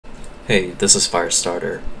Hey, this is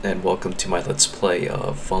Firestarter, and welcome to my Let's Play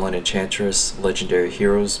of Fallen Enchantress Legendary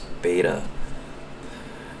Heroes Beta.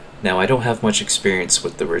 Now, I don't have much experience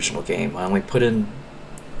with the original game. I only put in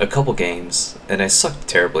a couple games, and I sucked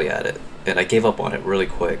terribly at it, and I gave up on it really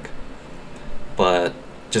quick. But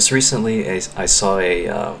just recently, I saw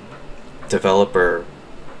a developer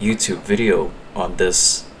YouTube video on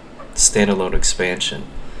this standalone expansion,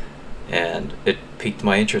 and it piqued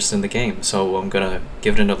my interest in the game, so I'm gonna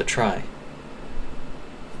give it another try.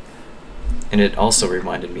 And it also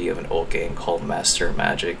reminded me of an old game called Master of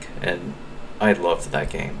Magic, and I loved that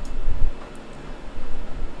game.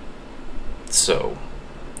 So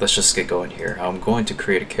let's just get going here. I'm going to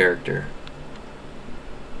create a character,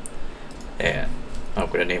 and I'm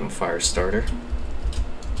going to name him Firestarter.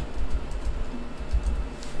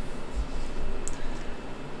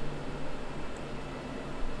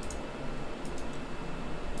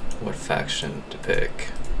 What faction to pick?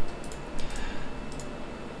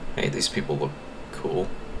 Hey, these people look cool.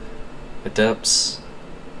 Adepts,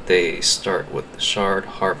 they start with shard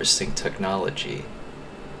harvesting technology.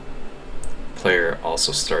 Player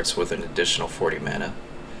also starts with an additional 40 mana.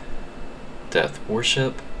 Death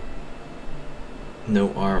worship,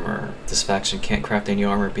 no armor. This faction can't craft any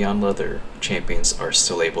armor beyond leather. Champions are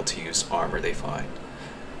still able to use armor they find.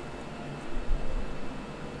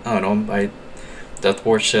 I don't know, Death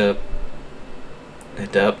worship,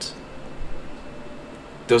 adept.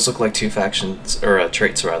 Those look like two factions, or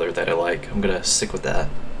traits rather, that I like. I'm gonna stick with that.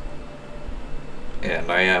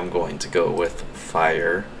 And I am going to go with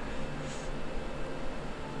fire.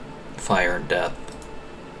 Fire and death.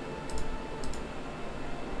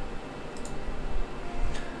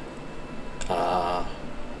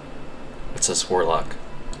 It says warlock.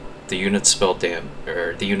 The unit spells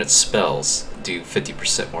do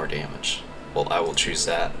 50% more damage. Well, I will choose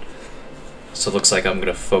that. So it looks like I'm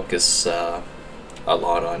gonna focus a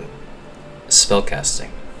lot on spellcasting.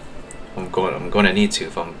 I'm going to need to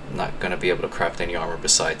if I'm not gonna be able to craft any armor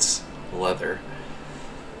besides leather.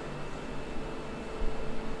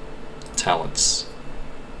 Talents.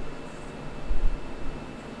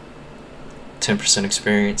 10%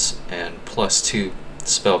 experience and +2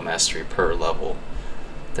 spell mastery per level.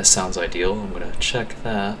 That sounds ideal. I'm gonna check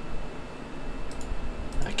that.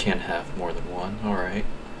 I can't have more than one. Alright.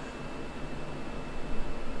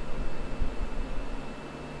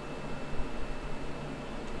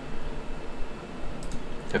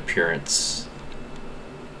 Appearance.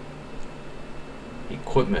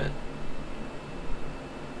 Equipment.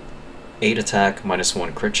 8 attack,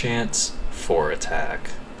 -1 crit chance, 4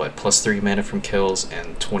 attack, but +3 mana from kills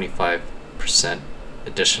and 25%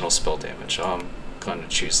 additional spell damage. I'm gonna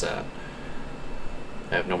choose that.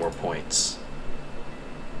 I have no more points.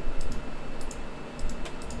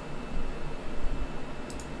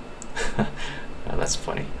 Oh, that's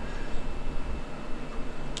funny.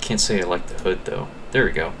 Can't say I like the hood though. There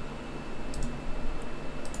we go.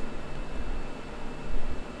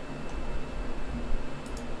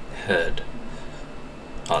 Head.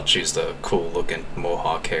 I'll choose the cool looking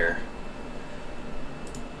mohawk hair.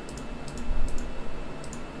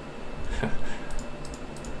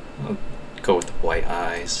 I'll go with white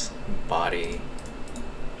eyes. Body.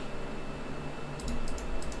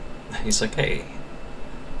 He's like, hey,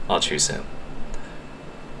 I'll choose him.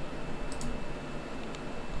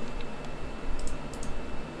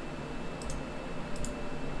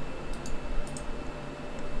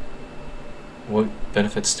 What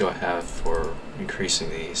benefits do I have for increasing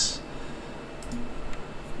these?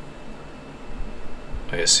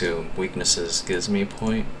 I assume weaknesses gives me a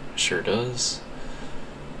point. Sure does.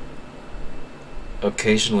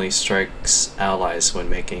 Occasionally strikes allies when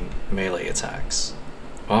making melee attacks.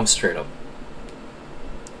 Well, I'm straight up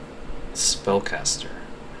spellcaster.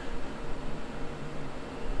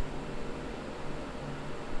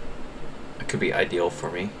 It could be ideal for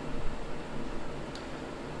me.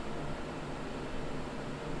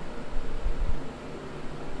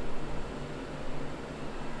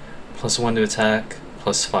 +1 to attack,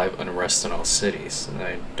 +5 unrest in all cities, and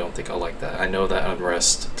I don't think I'll like that. I know that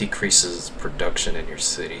unrest decreases production in your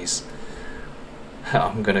cities.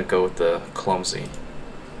 I'm gonna go with the clumsy,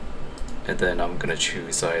 and then I'm gonna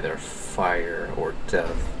choose either fire or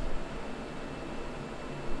death.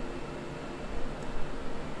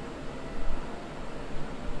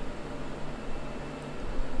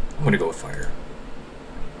 I'm gonna go with fire.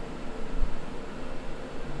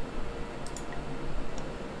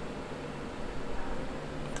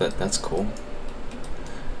 That's cool.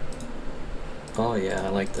 Oh yeah, I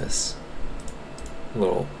like this. A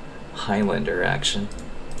little Highlander action.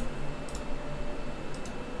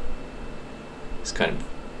 It's kind of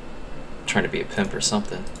Trying to be a pimp or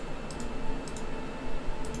something.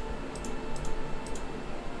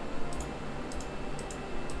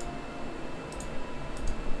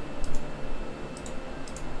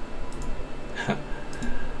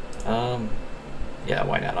 Yeah,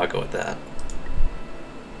 why not? I'll go with that.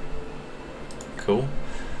 Cool.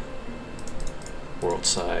 World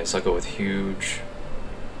size, I'll go with huge.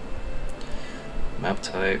 Map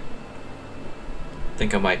type. I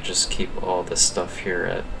think I might just keep all this stuff here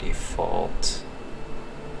at default.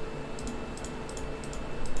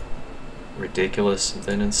 Ridiculous,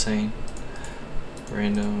 then insane.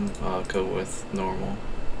 Random, I'll go with normal.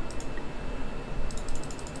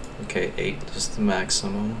 Okay, 8 is the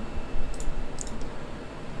maximum.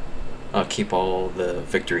 I'll keep all the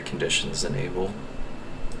victory conditions enabled.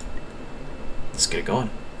 Let's get it going.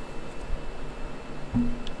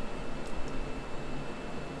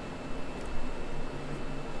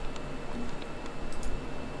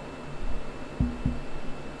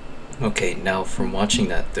 Okay, now from watching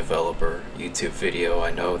that developer YouTube video,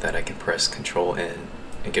 I know that I can press Control N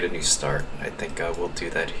and get a new start. I think I will do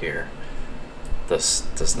that here. This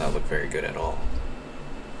does not look very good at all.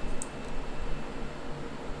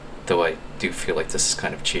 Though I do feel like this is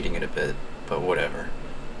kind of cheating it a bit, but whatever.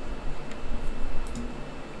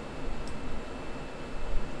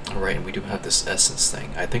 Alright, and we do have this essence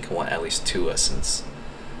thing. I think I want at least 2 essence.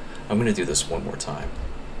 I'm gonna do this one more time.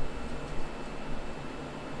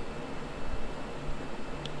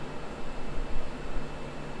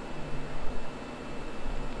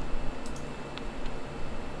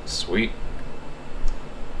 Sweet.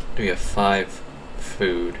 We have 5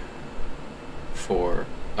 food for...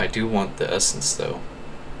 I do want the essence though,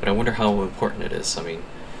 but I wonder how important it is. I mean,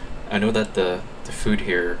 I know that the food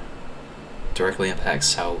here directly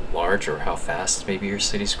impacts how large or how fast maybe your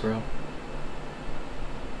cities grow.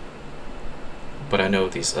 But I know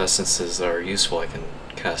these essences are useful. I can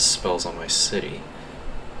cast spells on my city.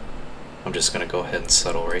 I'm just gonna go ahead and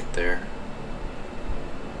settle right there.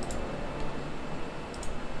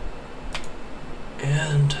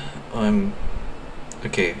 And I'm...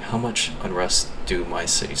 okay, how much unrest do my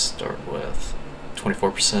cities start with?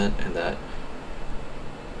 24%, and that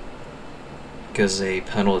gives a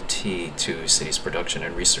penalty to cities' production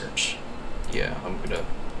and research. Yeah, I'm gonna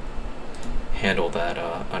handle that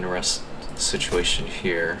unrest situation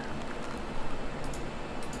here.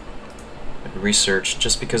 And research,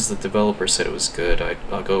 just because the developer said it was good,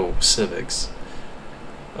 I'll go civics.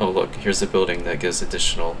 Oh look, here's the building that gives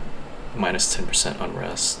additional minus 10%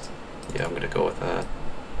 unrest. Yeah, I'm gonna go with that.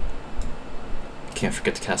 Can't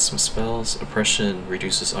forget to cast some spells. Oppression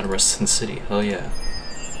reduces unrest in the city. Hell yeah.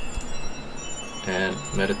 And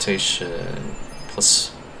meditation plus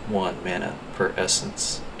 1 mana per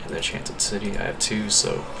essence in the enchanted city. I have 2,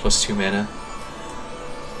 so plus 2 mana.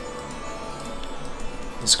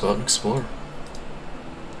 Let's go out and explore.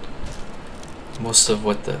 Most of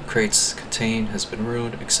what the crates contain has been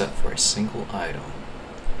ruined except for a single item.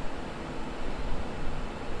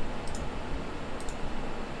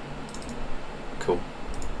 Cool.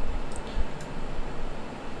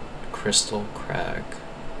 Crystal crag.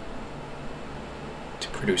 To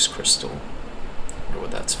produce crystal. I wonder what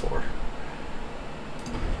that's for.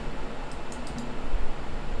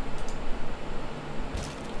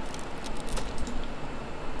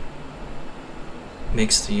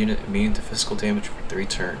 Makes the unit immune to physical damage for 3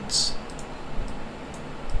 turns.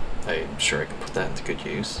 I'm sure I can put that into good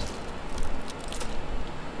use.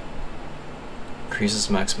 Increases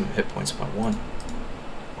maximum hit points by 1.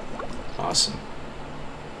 Awesome.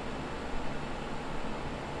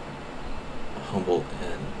 A humble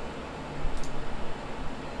inn.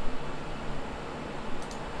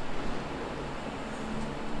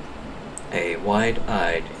 A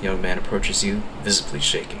wide-eyed young man approaches you, visibly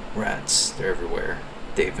shaking. Rats, they're everywhere.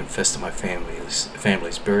 They've infested my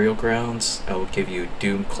family's burial grounds. I will give you a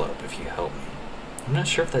Doom Club if you help me. I'm not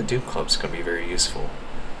sure if that Doom Club's going to be very useful.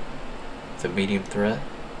 The medium threat?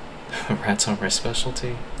 Rats aren't my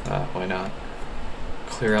specialty? Why not?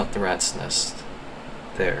 Clear out the rat's nest.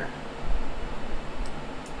 There.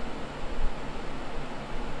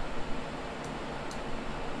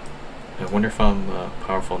 I wonder if I'm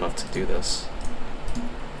powerful enough to do this.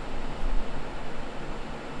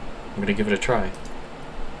 I'm gonna give it a try.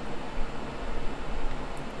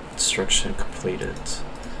 Instruction completed.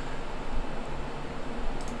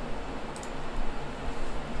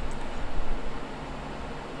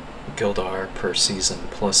 Gildar per season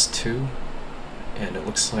plus 2, and it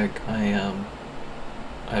looks like I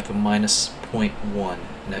have a minus 0.1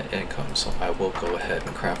 net income, so I will go ahead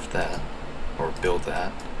and craft that, or build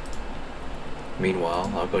that.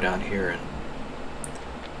 Meanwhile, I'll go down here and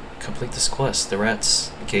Complete this quest. The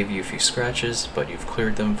rats gave you a few scratches, but you've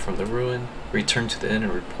cleared them from the ruin. Return to the inn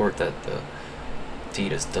and report that the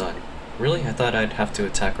deed is done. Really? I thought I'd have to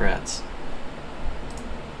attack rats.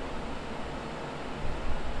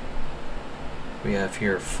 We have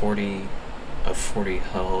here 40 of 40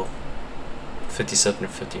 health, 57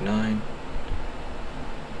 of 59.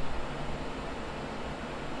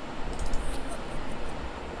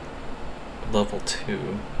 Level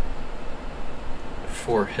 2.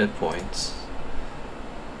 4 hit points.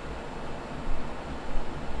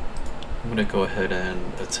 I'm gonna go ahead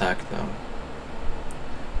and attack them.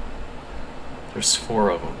 There's 4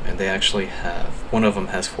 of them, and they actually have, one of them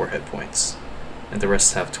has 4 hit points, and the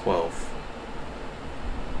rest have 12.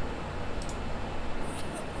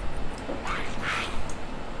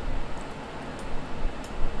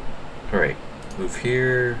 Alright, move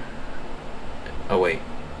here. Oh wait,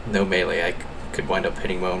 no melee. I could wind up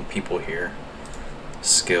hitting my own people here.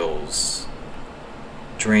 Skills.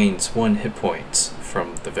 Drains 1 hit point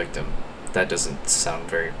from the victim. That doesn't sound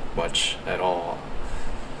very much at all.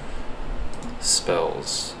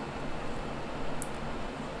 Spells.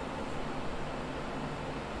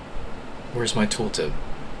 Where's my tooltip?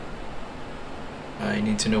 I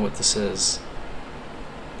need to know what this is.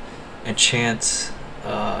 Enchant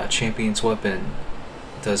champion's weapon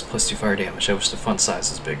does +2 fire damage. I wish the font size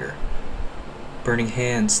was bigger. Burning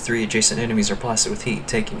hands, 3 adjacent enemies are blasted with heat,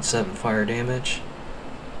 taking 7 fire damage.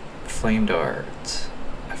 Flame dart,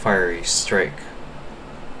 a fiery strike,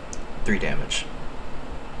 3 damage.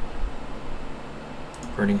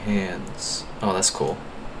 Burning hands, oh that's cool.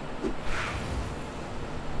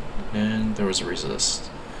 And there was a resist.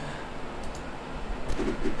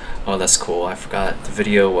 Oh that's cool, I forgot. The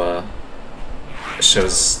video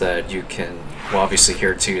shows that you can, well obviously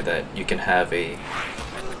here too, that you can have a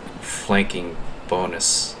flanking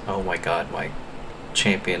bonus. Oh my god, my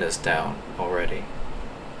champion is down already.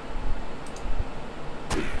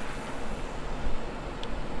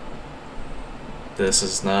 This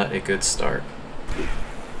is not a good start.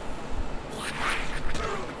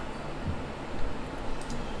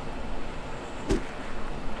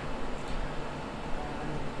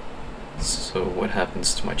 So what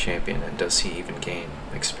happens to my champion, and does he even gain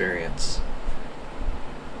experience?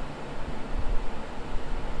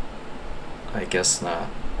 I guess not.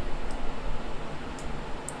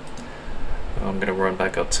 I'm gonna run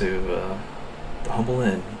back up to the Humble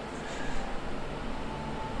Inn.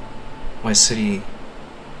 My city,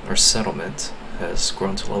 or settlement, has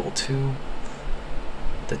grown to level 2.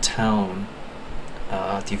 The town,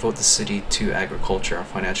 devote the city to agriculture and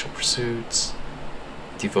financial pursuits.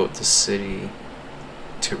 Devote the city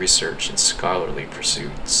to research and scholarly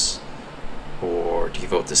pursuits. Or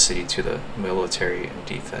devote the city to the military and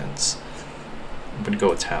defense. I'm gonna go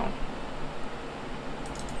with town.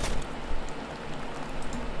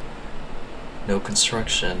 No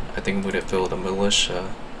construction. I think I'm gonna build a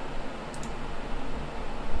militia.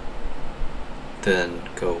 Then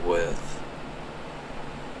go with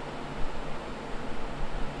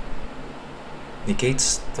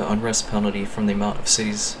negates the unrest penalty from the amount of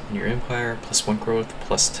cities in your empire, +1 growth,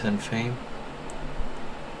 +10 fame.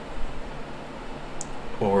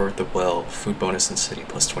 Or the well, food bonus in city,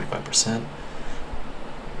 +25%.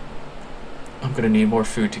 I'm gonna need more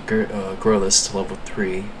food to grow this to level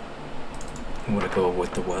 3. I'm gonna go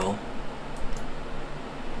with the well.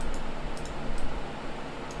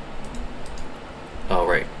 Oh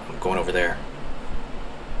right, I'm going over there.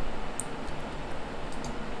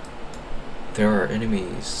 There are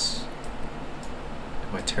enemies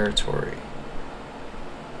in my territory.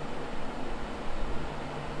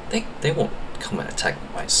 They won't come and attack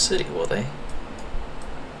my city, will they?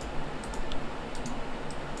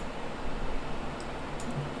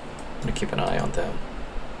 I'm gonna keep an eye on them.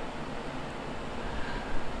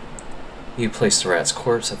 You place the rat's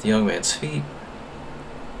corpse at the young man's feet.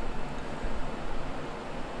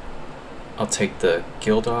 I'll take the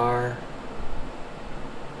Gildar,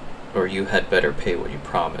 or you had better pay what you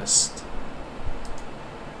promised.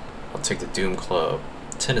 I'll take the Doom Club.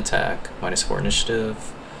 10 attack, -4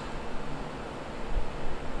 initiative.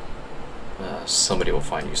 Somebody will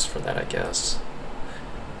find use for that, I guess.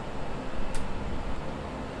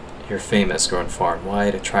 Your fame has grown far and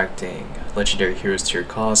wide, attracting legendary heroes to your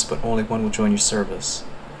cause, but only one will join your service.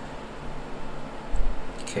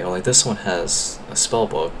 Okay, only this one has a spell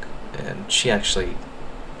book, and she actually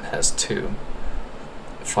has 2.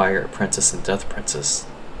 Fire Apprentice and Death Princess.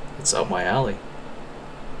 It's up my alley.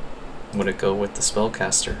 I'm gonna go with the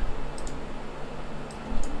spellcaster.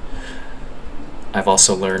 I've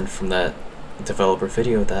also learned from that developer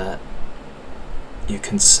video that you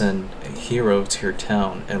can send a hero to your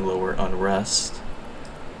town and lower unrest.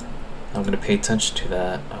 I'm going to pay attention to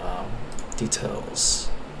that. Details.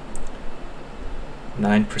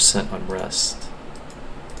 9% unrest.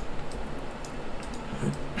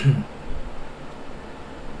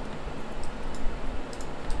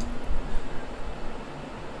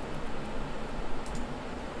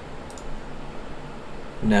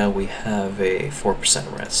 Now we have a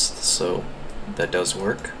 4% rest, so that does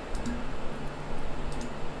work.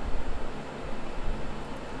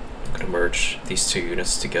 I'm going to merge these two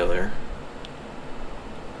units together.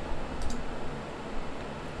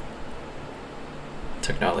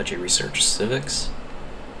 Technology, research, civics.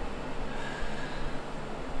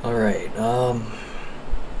 Alright, I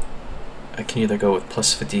can either go with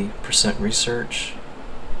plus 50% research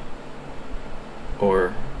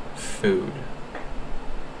or food.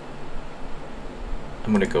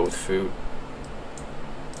 I'm gonna go with food.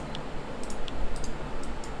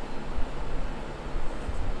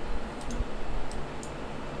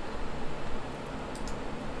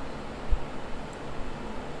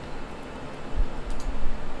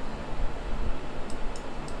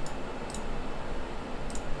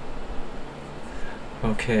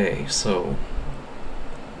 Okay, so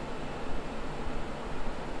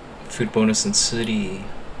food bonus in city.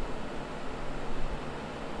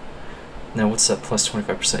 Now what's that plus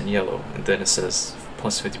 25% in yellow? And then it says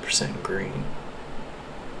plus 50% in green.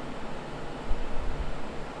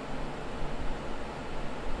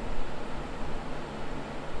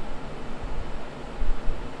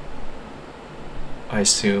 I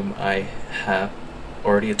assume I have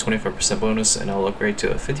already a 25% bonus and I'll upgrade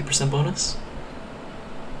to a 50% bonus?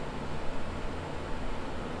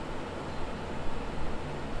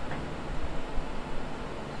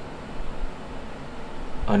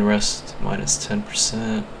 Unrest minus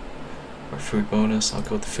 10%, or food bonus. I'll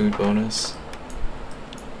go with the food bonus.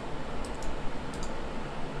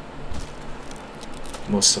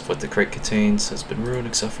 Most of what the crate contains has been ruined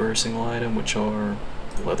except for a single item, which are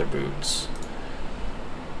leather boots.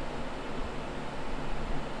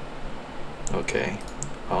 Okay,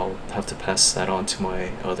 I'll have to pass that on to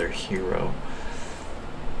my other hero.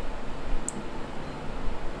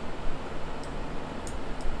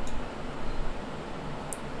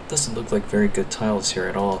 Doesn't look like very good tiles here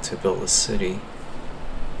at all to build a city.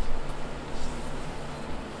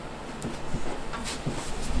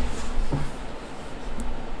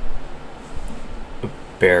 A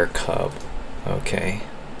bear cub. Okay.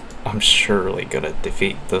 I'm surely gonna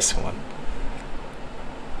defeat this one.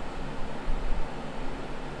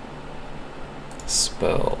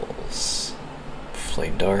 Spells.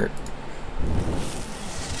 Flame dart.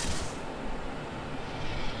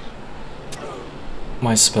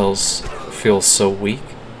 My spells feel so weak.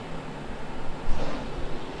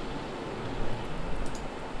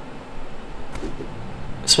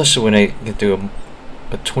 Especially when I can do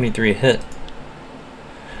a 23 hit.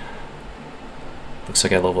 Looks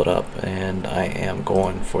like I leveled up and I am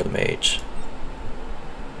going for the mage.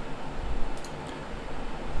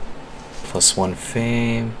 +1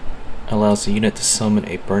 fame allows the unit to summon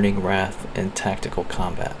a burning wrath in tactical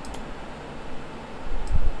combat.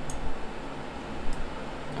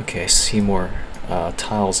 Okay, I see more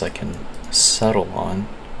tiles I can settle on,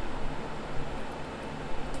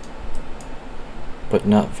 but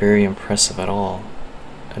not very impressive at all.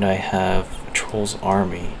 And I have a Troll's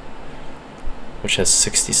Army, which has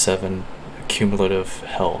 67 cumulative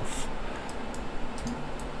health.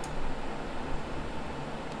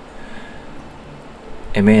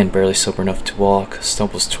 A man barely sober enough to walk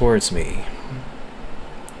stumbles towards me.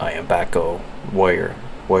 I am Bacco, warrior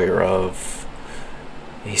of...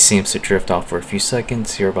 He seems to drift off for a few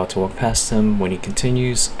seconds. You're about to walk past him. When he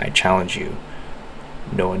continues, I challenge you.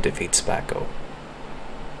 No one defeats Bacco.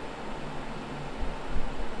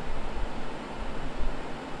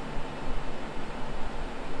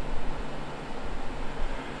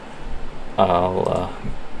 I'll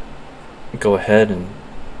go ahead and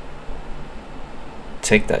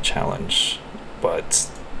take that challenge, but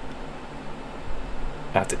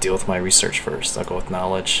I have to deal with my research first. I'll go with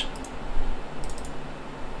knowledge.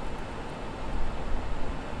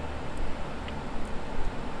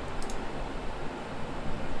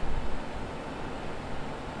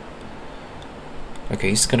 Okay,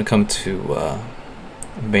 he's gonna come to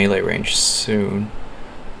melee range soon.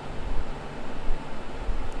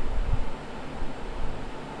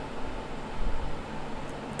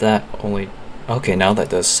 That only... Okay, now that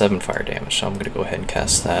does 7 fire damage, so I'm gonna go ahead and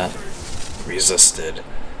cast that. Resisted.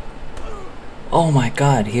 Oh my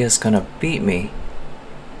god, he is gonna beat me.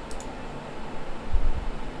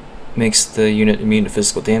 Makes the unit immune to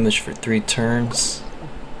physical damage for 3 turns.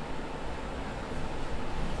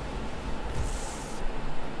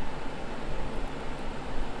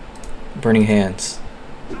 Burning Hands.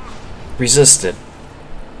 Resisted.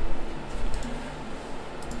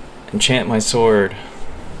 Enchant my sword.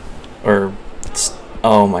 Or...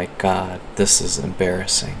 oh my god, this is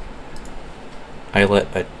embarrassing. I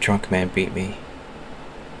let a drunk man beat me.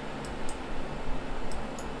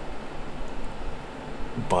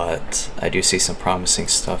 But I do see some promising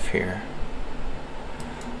stuff here.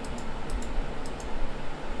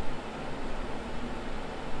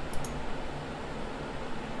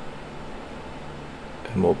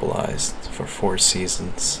 Immobilized for 4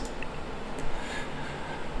 seasons.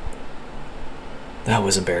 That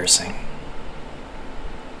was embarrassing.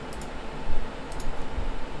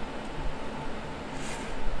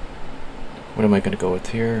 What am I going to go with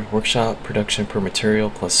here? Workshop production per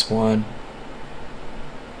material +1.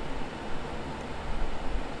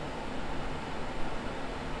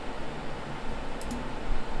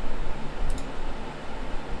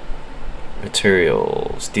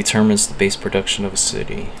 Materials determines the base production of a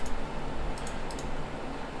city.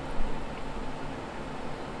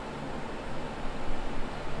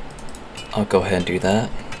 I'll go ahead and do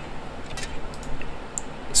that.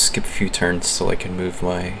 Skip a few turns so I can move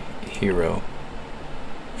my hero.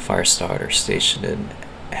 Firestarter stationed in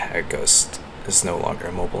Hagust is no longer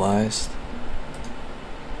immobilized.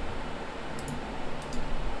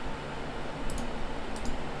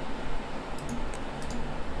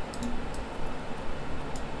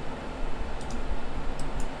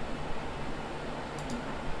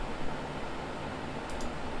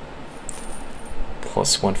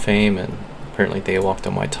 +1 fame, and apparently they walked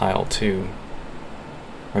on my tile too.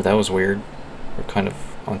 Or that was weird. We're kind of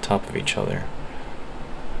on top of each other.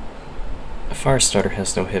 A Firestarter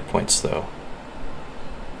has no hit points though.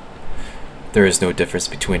 There is no difference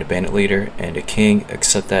between a bandit leader and a king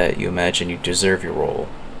except that you imagine you deserve your role,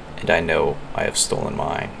 and I know I have stolen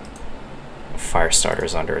mine. A Firestarter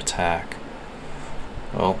is under attack.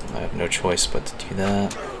 Well, I have no choice but to do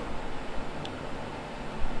that.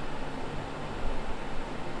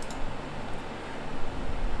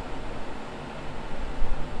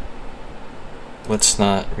 Let's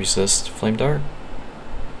not resist Flame Dart.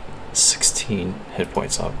 16 hit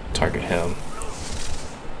points, I'll target him.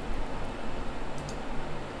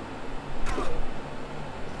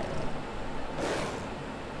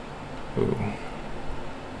 Ooh.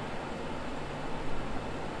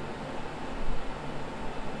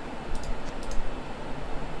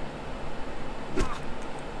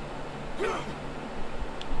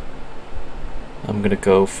 I'm gonna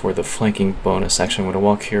go for the flanking bonus. Actually, I'm gonna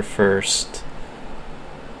walk here first.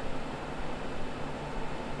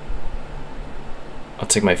 I'll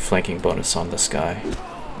take my flanking bonus on this guy.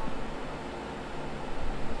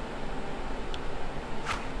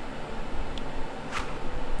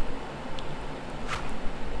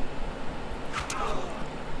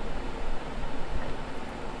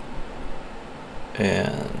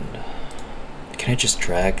 And can I just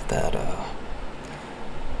drag that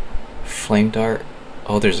flame dart?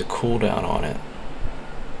 Oh, there's a cooldown on it.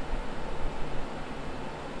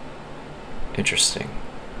 Interesting.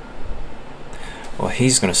 Well,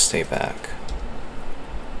 he's gonna stay back.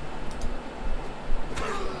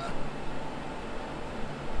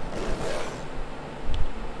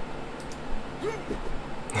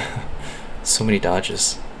 So many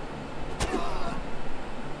dodges.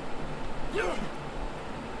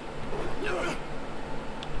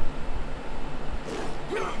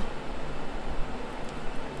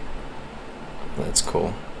 That's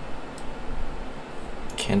cool.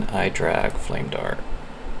 Can I drag Flame Dart?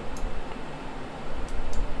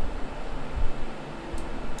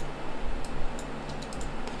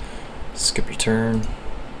 Skip your turn.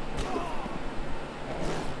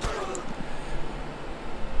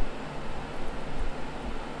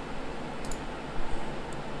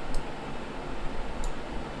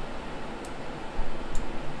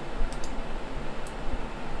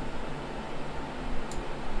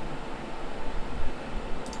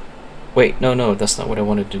 Wait, no, that's not what I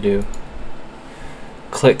wanted to do.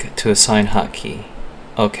 Click to assign hotkey.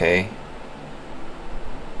 Okay.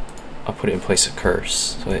 I'll put it in place of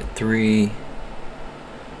curse. So I hit 3.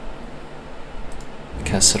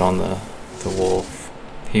 Cast it on the wolf.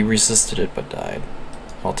 He resisted it but died.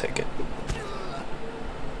 I'll take it.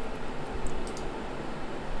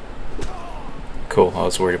 Cool, I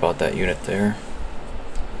was worried about that unit there.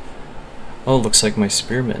 Oh, looks like my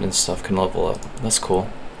spearmen and stuff can level up. That's cool.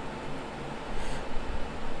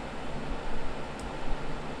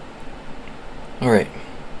 Alright.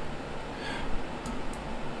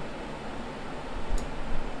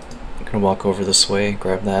 Gonna walk over this way,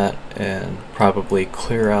 grab that, and probably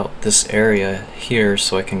clear out this area here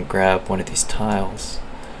so I can grab one of these tiles.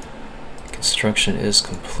 Construction is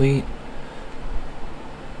complete.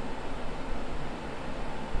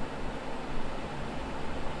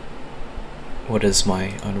 What is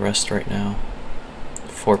my unrest right now?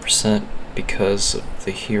 4% because of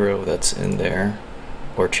the hero that's in there,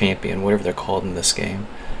 or champion, whatever they're called in this game.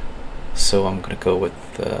 So I'm gonna go with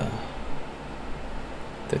the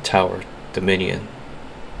tower dominion.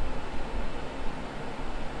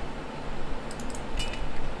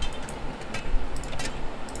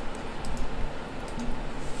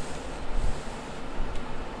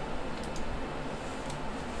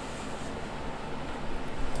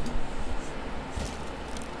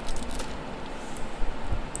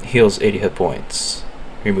 Heals 80 hit points,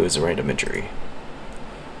 removes a random injury.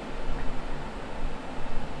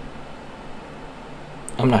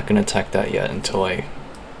 I'm not going to attack that yet until I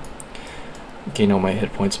gain all my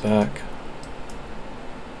hit points back.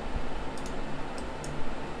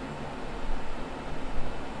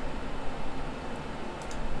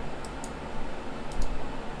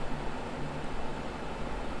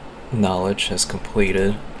 Knowledge has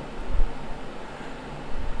completed.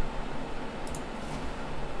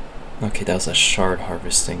 Okay, that was a shard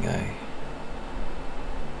harvesting I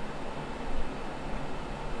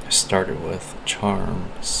started with.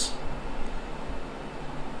 Charms.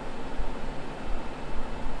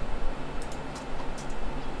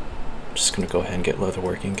 I'm just gonna go ahead and get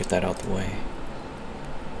leatherworking, get that out the way.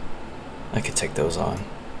 I could take those on.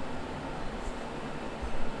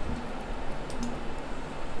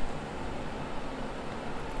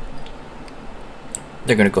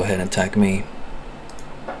 They're gonna go ahead and attack me.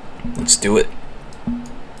 Let's do it.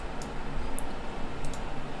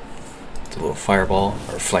 Do a little fireball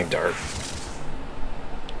or flank dart.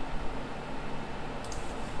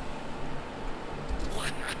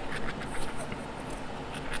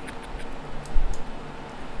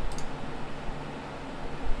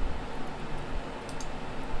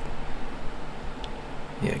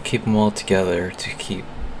 Yeah, keep them all together to keep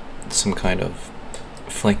some kind of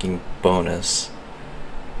flanking bonus.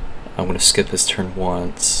 I'm gonna skip this turn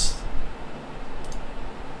once.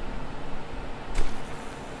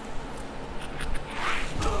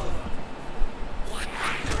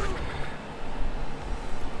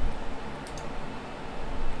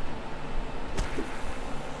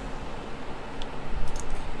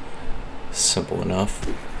 Simple enough.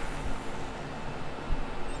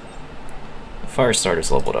 The fire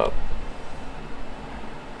starter's leveled up.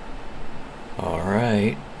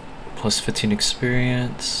 Alright. Plus 15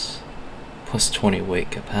 experience. Plus 20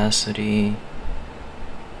 weight capacity.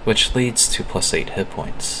 Which leads to plus 8 hit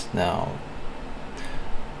points. Now,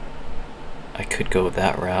 I could go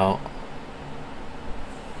that route.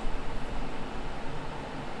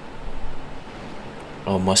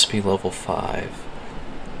 Oh, must be level 5.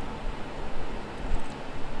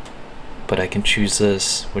 But I can choose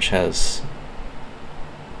this, which has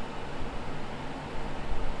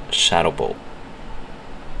Shadow Bolt.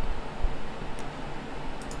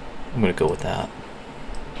 I'm gonna go with that.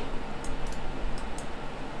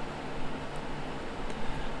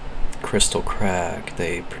 Crystal Crag,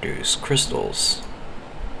 they produce crystals.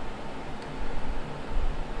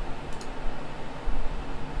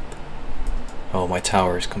 Oh, my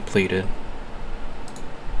tower is completed.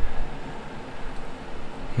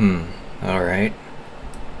 Alright.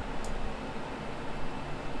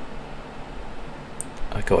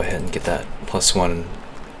 I'll go ahead and get that +1.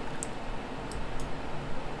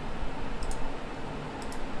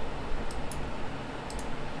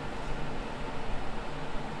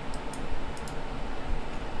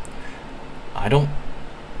 I don't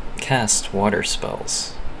cast water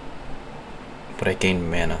spells, but I gain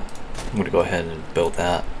mana. I'm gonna go ahead and build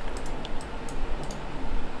that.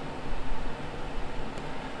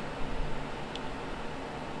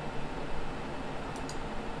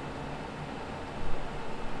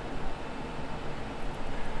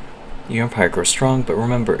 Your empire grows strong, but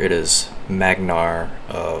remember it is Magnar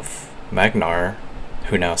of Magnar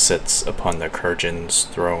who now sits upon the Kurgan's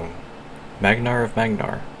throne. Magnar of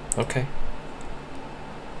Magnar. Okay.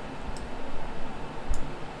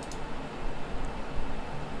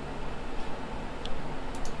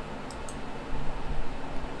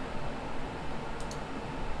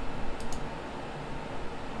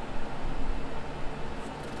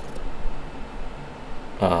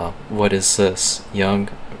 What is this? Young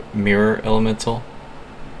Mirror Elemental?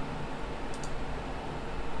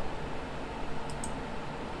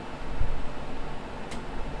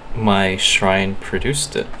 My shrine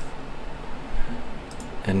produced it.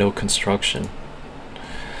 And no construction.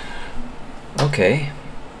 Okay.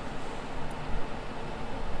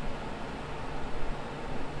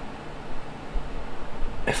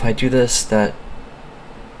 If I do this, that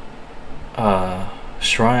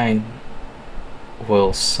shrine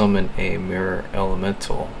will summon a mirror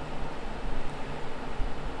elemental.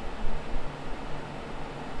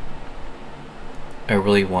 I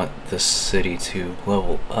really want this city to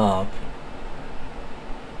level up,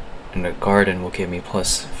 and the garden will give me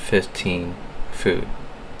plus 15 food.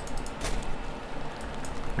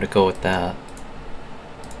 I'm gonna go with that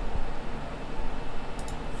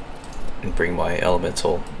and bring my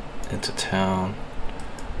elemental into town.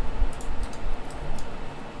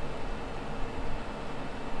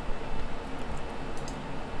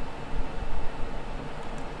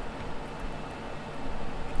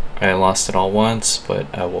 I lost it all once, but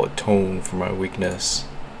I will atone for my weakness.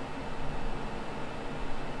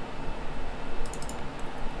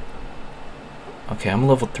 Okay, I'm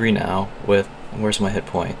level 3 now with, where's my hit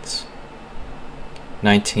points?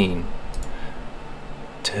 19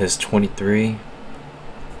 to his 23.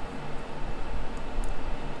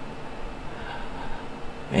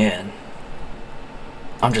 Man,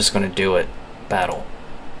 I'm just gonna do it. Battle.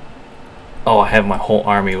 Oh, I have my whole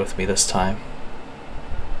army with me this time.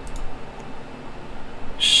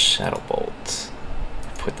 Shadow Bolt.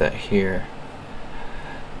 Put that here.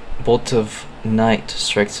 Bolt of Night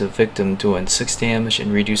strikes a victim doing 6 damage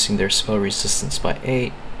and reducing their spell resistance by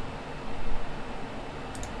 8.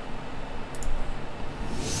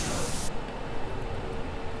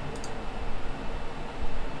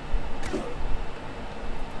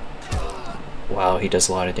 Wow, he does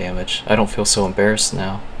a lot of damage. I don't feel so embarrassed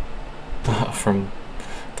now from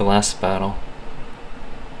the last battle.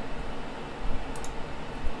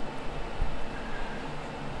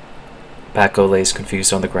 Bacco lays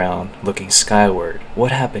confused on the ground, looking skyward.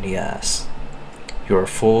 What happened, he asks. You're a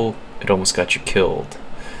fool. It almost got you killed.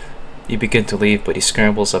 You begin to leave, but he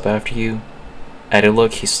scrambles up after you. At a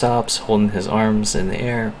look, he stops, holding his arms in the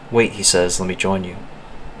air. Wait, he says, let me join you.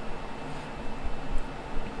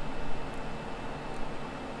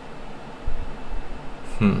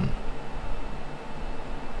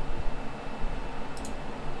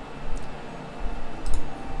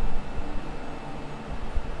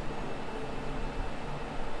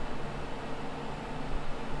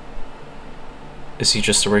 Is he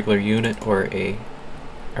just a regular unit or an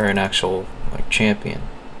actual like champion?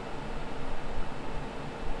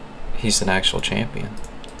 He's an actual champion.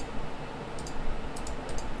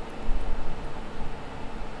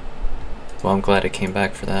 Well, I'm glad it came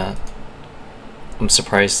back for that. I'm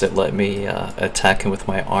surprised it let me attack him with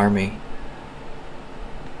my army.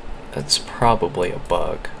 That's probably a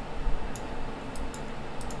bug.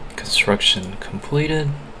 Construction completed.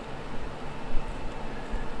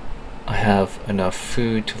 I have enough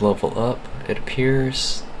food to level up, it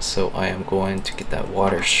appears, so I am going to get that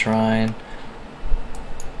water shrine.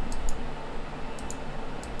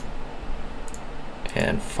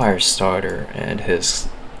 And Firestarter and his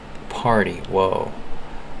party, whoa.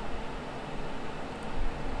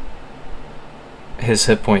 His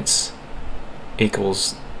hit points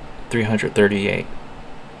equals 338.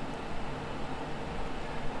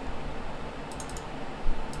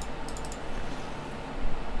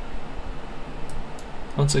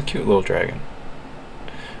 Oh, it's a cute little dragon.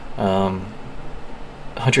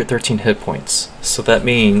 113 hit points. So that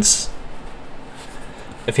means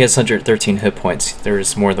if he has 113 hit points, there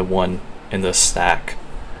is more than one in the stack.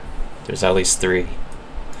 There's at least 3.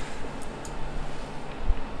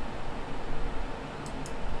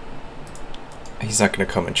 He's not going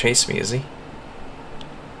to come and chase me, is he?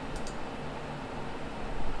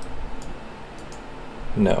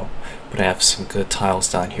 No, but I have some good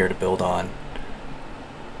tiles down here to build on.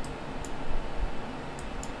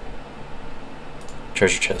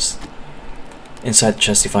 Treasure chest. Inside the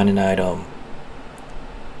chest you find an item.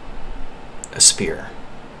 A spear.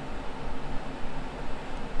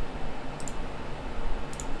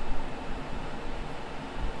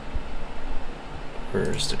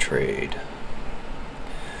 Where's the trade?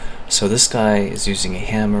 So this guy is using a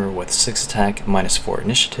hammer with 6 attack, -4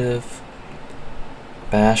 initiative.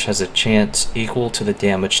 Bash has a chance equal to the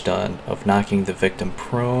damage done of knocking the victim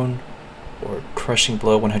prone, or crushing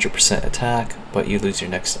blow, 100% attack, but you lose your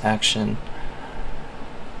next action.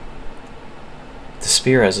 The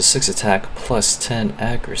spear has a 6 attack plus 10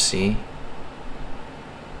 accuracy.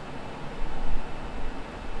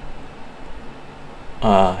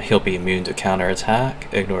 He'll be immune to counterattack,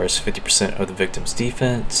 ignores 50% of the victim's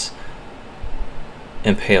defense,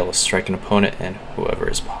 impale a striking opponent and whoever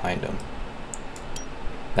is behind him.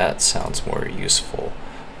 That sounds more useful.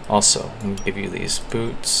 Also, I'm going to give you these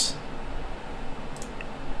boots.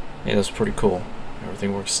 Yeah, that's pretty cool.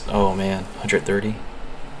 Everything works. Oh man, 130.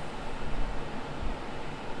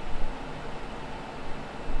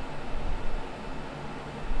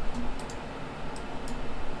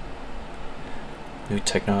 New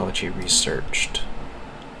technology researched.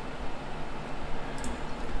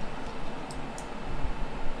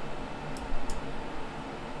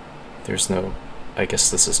 There's no, I guess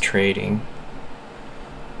this is trading.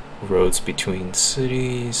 Roads between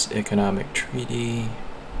cities, economic treaty.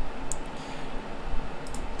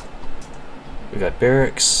 We got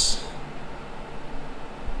barracks.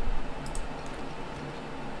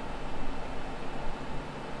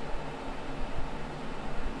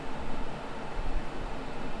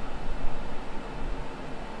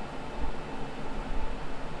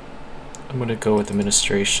 I'm gonna go with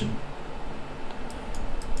administration.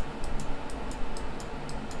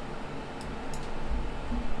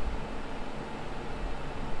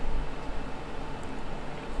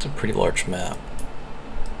 It's a pretty large map.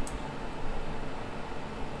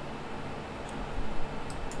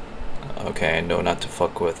 Okay, I know not to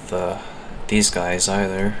fuck with these guys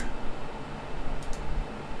either.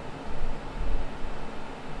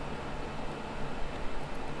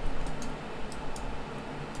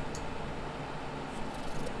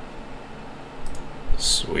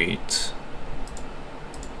 Sweet.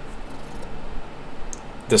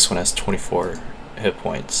 This one has 24 hit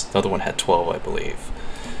points. The other one had 12, I believe.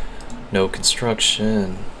 No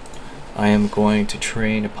construction. I am going to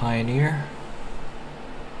train a pioneer.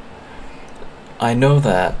 I know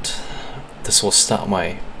that this will stop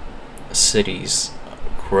my city's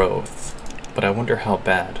growth, but I wonder how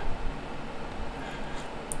bad.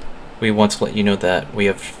 We want to let you know that we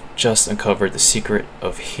have just uncovered the secret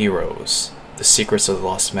of heroes. The secrets of the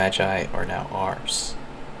lost magi are now ours.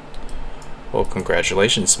 Well,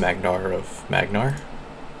 congratulations, Magnar of Magnar.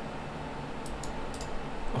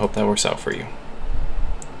 I hope that works out for you.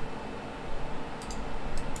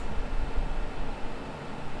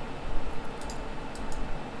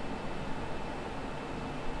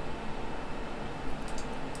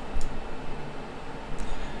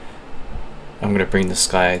 I'm gonna bring this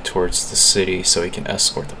guy towards the city so he can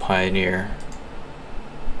escort the pioneer.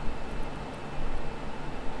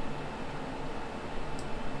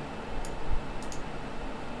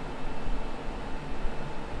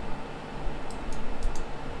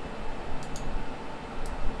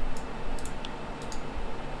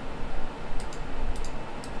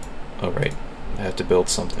 Alright, I have to build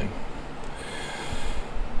something.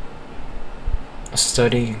 A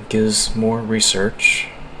study gives more research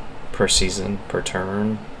per season, per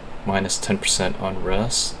turn, minus 10% on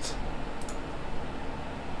rest.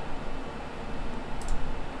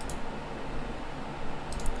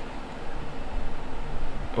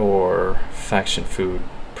 Or faction food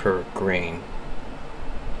per grain.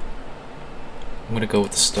 I'm gonna go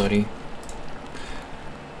with the study.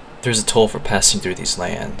 There's a toll for passing through these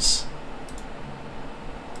lands.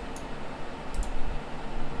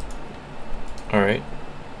 Alright.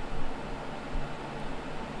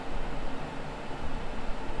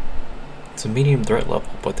 It's a medium threat level,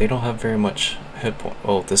 but they don't have very much hit point.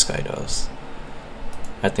 Oh, this guy does.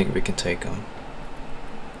 I think we can take him.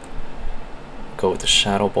 Go with the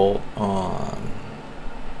Shadow Bolt on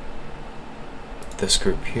this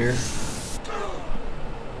group here.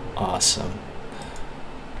 Awesome.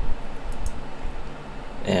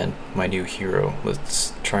 And my new hero.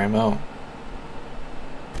 Let's try him out.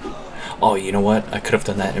 Oh, you know what? I could have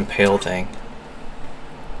done that impale thing.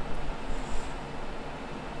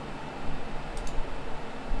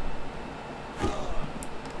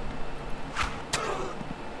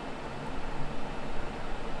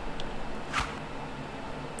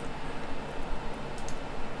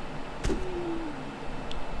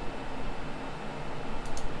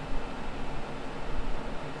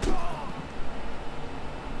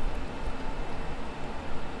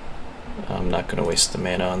 I'm not gonna waste the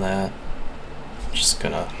mana on that. Just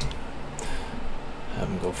gonna have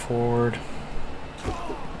him go forward.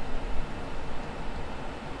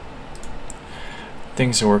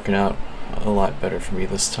 Things are working out a lot better for me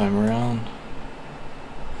this time around.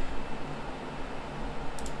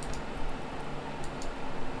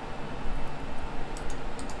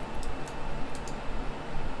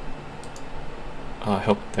 I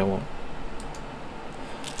hope they won't.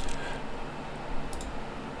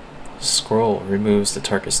 Scroll removes the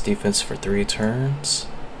target's defense for 3 turns.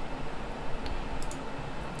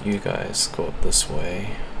 You guys go up this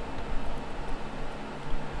way.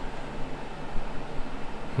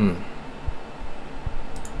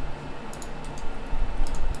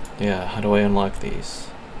 Yeah, how do I unlock these?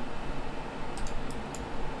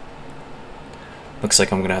 Looks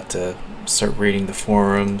like I'm gonna have to start reading the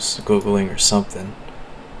forums, Googling or something.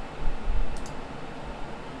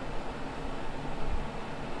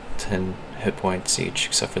 10 hit points each,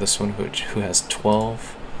 except for this one, who has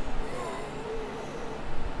 12.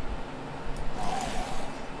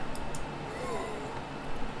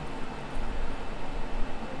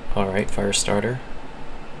 Alright, fire starter.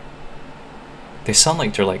 They sound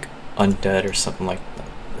like they're like undead or something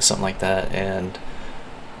like that, and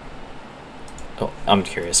oh, I'm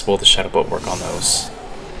curious, will the shadow boat work on those?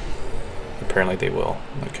 Apparently they will.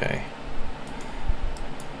 Okay.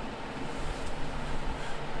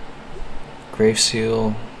 Grave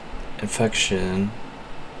seal, infection,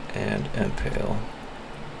 and impale.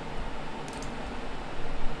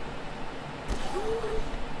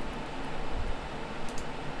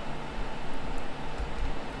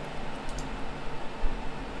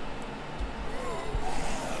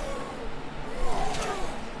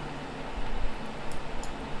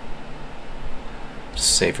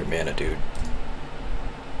 Save your mana, dude.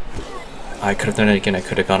 I could have done it again. I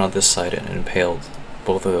could have gone on this side and impaled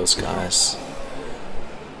both of those guys.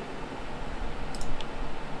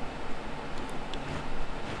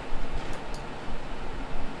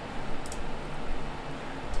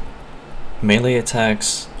 Melee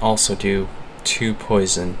attacks also do 2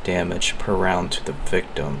 poison damage per round to the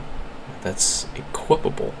victim. That's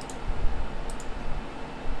equipable.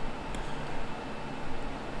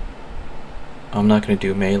 I'm not going to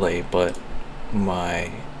do melee, but my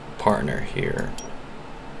partner here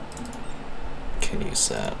can use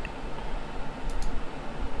that.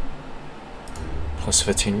 Plus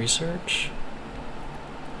 15 research.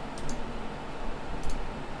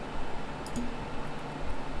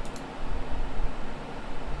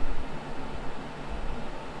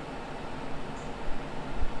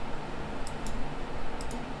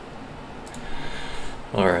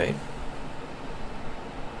 All right.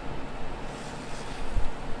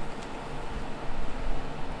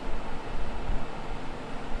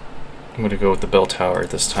 I'm going to go with the bell tower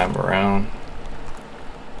this time around.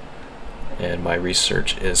 And my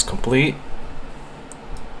research is complete.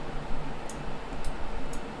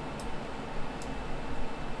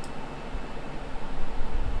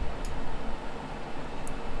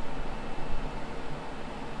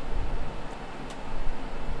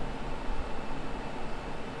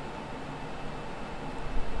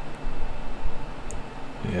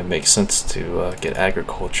 It makes sense to get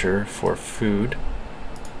agriculture for food.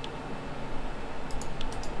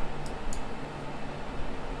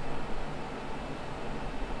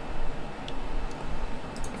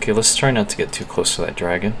 Okay, let's try not to get too close to that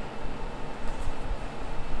dragon.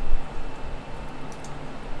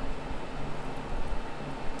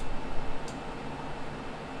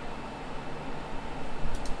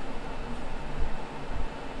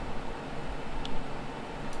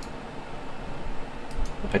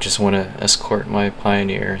 I just want to escort my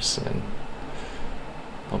pioneers and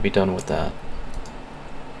I'll be done with that.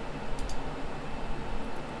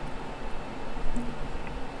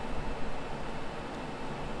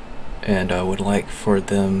 And I would like for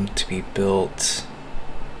them to be built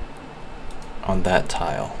on that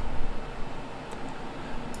tile.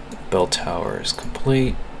 Bell tower is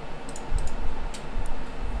complete.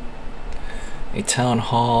 A town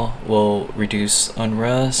hall will reduce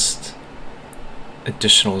unrest.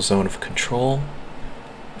 Additional zone of control.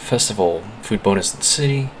 Festival food bonus in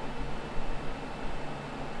city.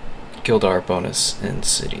 Gildar bonus in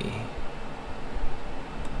city.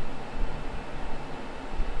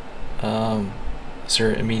 Is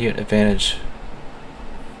there immediate advantage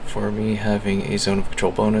for me having a zone of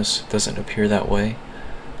control bonus? Doesn't appear that way.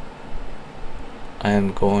 I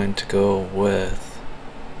am going to go with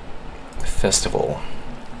Festival.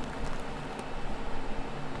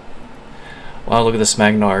 Wow, look at this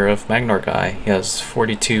Magnar guy. He has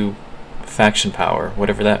 42 faction power,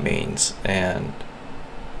 whatever that means, and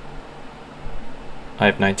I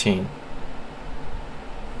have 19.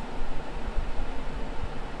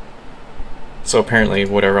 So apparently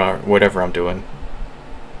whatever I'm doing,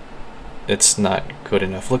 it's not good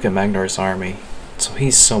enough. Look at Magnar's army. So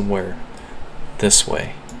he's somewhere this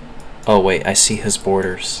way. Oh wait, I see his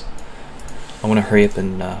borders. I want to hurry up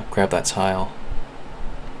and grab that tile.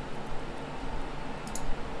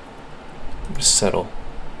 Settle.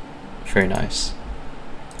 Very nice.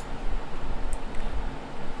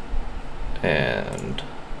 And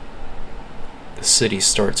the city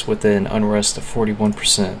starts with an unrest of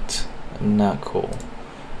 41%. Not cool.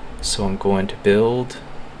 So I'm going to build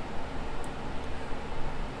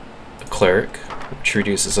a cleric, which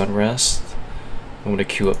reduces unrest. I'm going to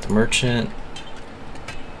queue up the merchant.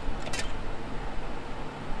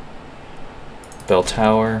 bell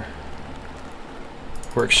tower,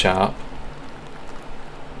 workshop,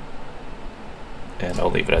 and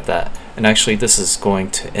I'll leave it at that. And actually, this is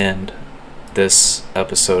going to end this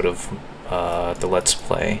episode of the Let's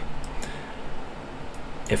Play.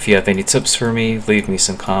 If you have any tips for me, leave me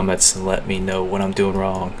some comments and let me know what I'm doing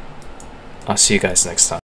wrong. I'll see you guys next time.